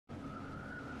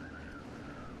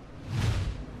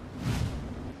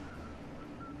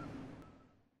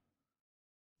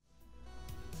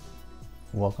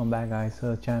Welcome back guys to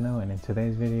the channel, and in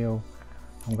today's video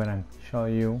I'm gonna show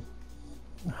you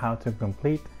how to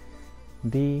complete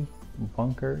the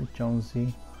Bunker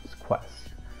Jonesy quest,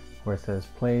 where it says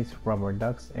place rubber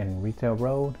ducks in Retail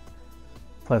Road,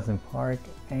 Pleasant Park,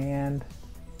 and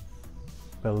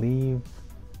Believe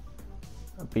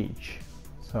Beach.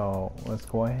 So let's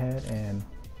go ahead and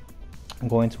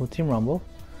go into Team Rumble.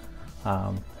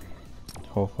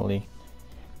 Hopefully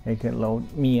it can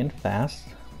load me in fast,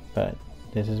 but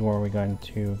this is where we're going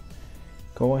to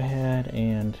go ahead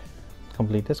and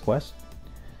complete this quest.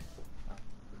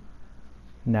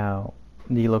 Now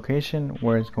the location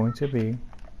where it's going to be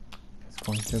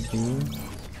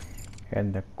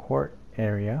in the court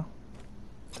area,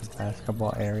 the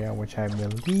basketball area, which I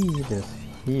believe is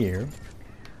here,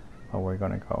 but we're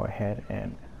gonna go ahead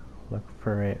and look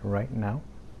for it right now.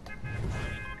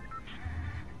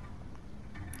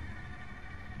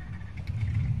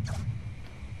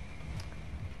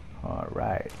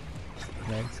 Alright,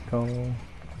 let's go.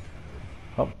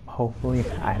 Oh, hopefully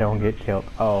I don't get killed.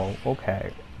 Oh,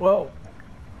 okay. Well,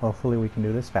 hopefully we can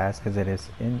do this fast because it is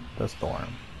in the storm.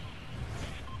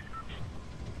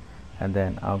 And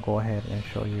then I'll go ahead and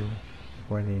show you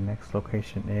where the next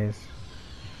location is,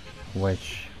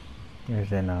 which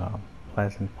is in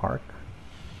Pleasant Park.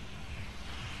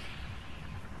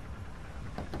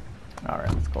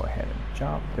 Alright, let's go ahead and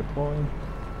jump, deploy.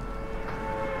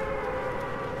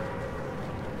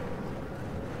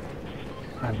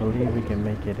 I believe we can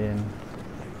make it in.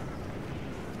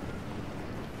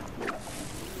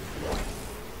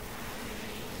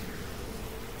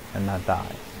 And not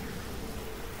die.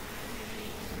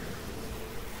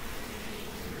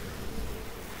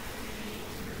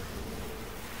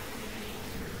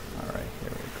 Alright,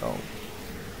 here we go.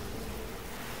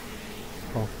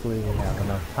 Hopefully we have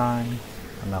enough time,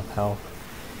 enough health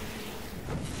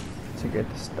to get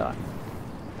this done.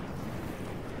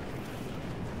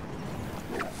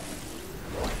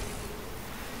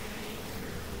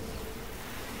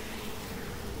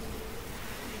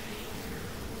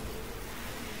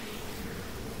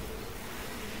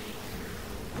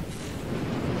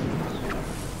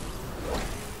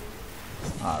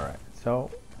 Alright, so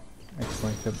it's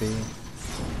going to be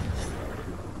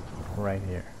right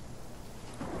here.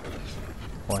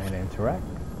 Go ahead and interact.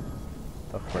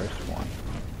 The first one.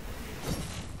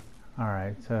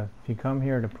 Alright, so if you come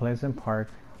here to Pleasant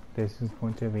Park, this is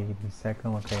going to be the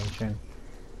second location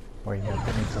where you have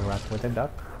to interact with the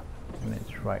duck, and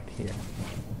it's right here.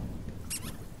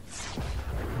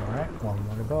 Alright, one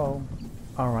more to go.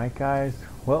 Alright guys,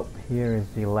 well, here is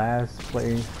the last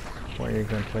place where you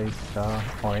can place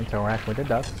or interact with the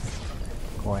ducks.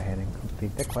 Go ahead and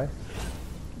complete the quest.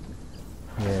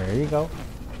 There you go,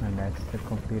 and that's the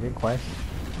completed quest.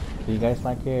 If you guys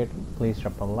like it, please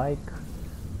drop a like,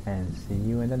 and see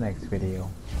you in the next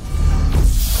video.